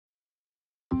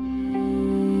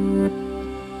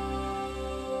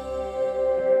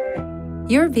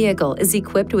Your vehicle is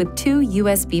equipped with two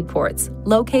USB ports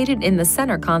located in the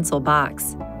center console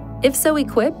box. If so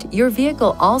equipped, your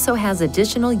vehicle also has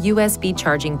additional USB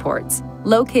charging ports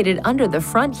located under the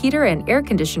front heater and air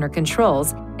conditioner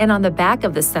controls and on the back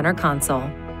of the center console.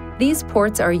 These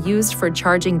ports are used for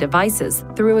charging devices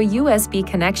through a USB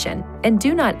connection and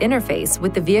do not interface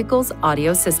with the vehicle's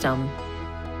audio system.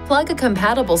 Plug a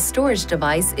compatible storage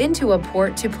device into a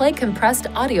port to play compressed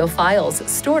audio files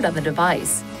stored on the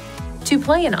device. To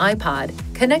play an iPod,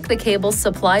 connect the cables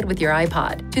supplied with your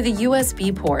iPod to the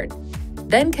USB port.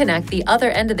 Then connect the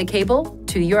other end of the cable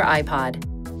to your iPod.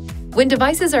 When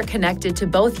devices are connected to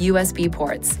both USB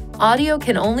ports, audio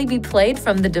can only be played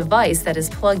from the device that is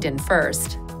plugged in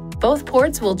first. Both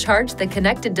ports will charge the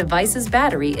connected device's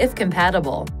battery if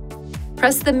compatible.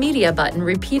 Press the media button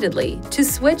repeatedly to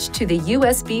switch to the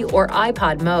USB or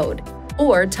iPod mode,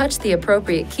 or touch the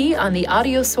appropriate key on the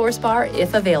audio source bar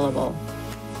if available.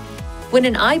 When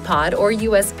an iPod or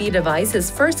USB device is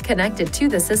first connected to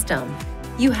the system,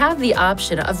 you have the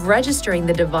option of registering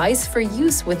the device for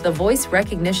use with the voice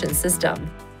recognition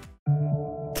system.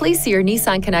 Please see your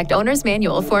Nissan Connect Owner's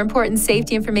Manual for important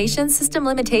safety information, system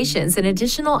limitations, and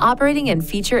additional operating and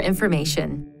feature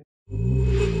information.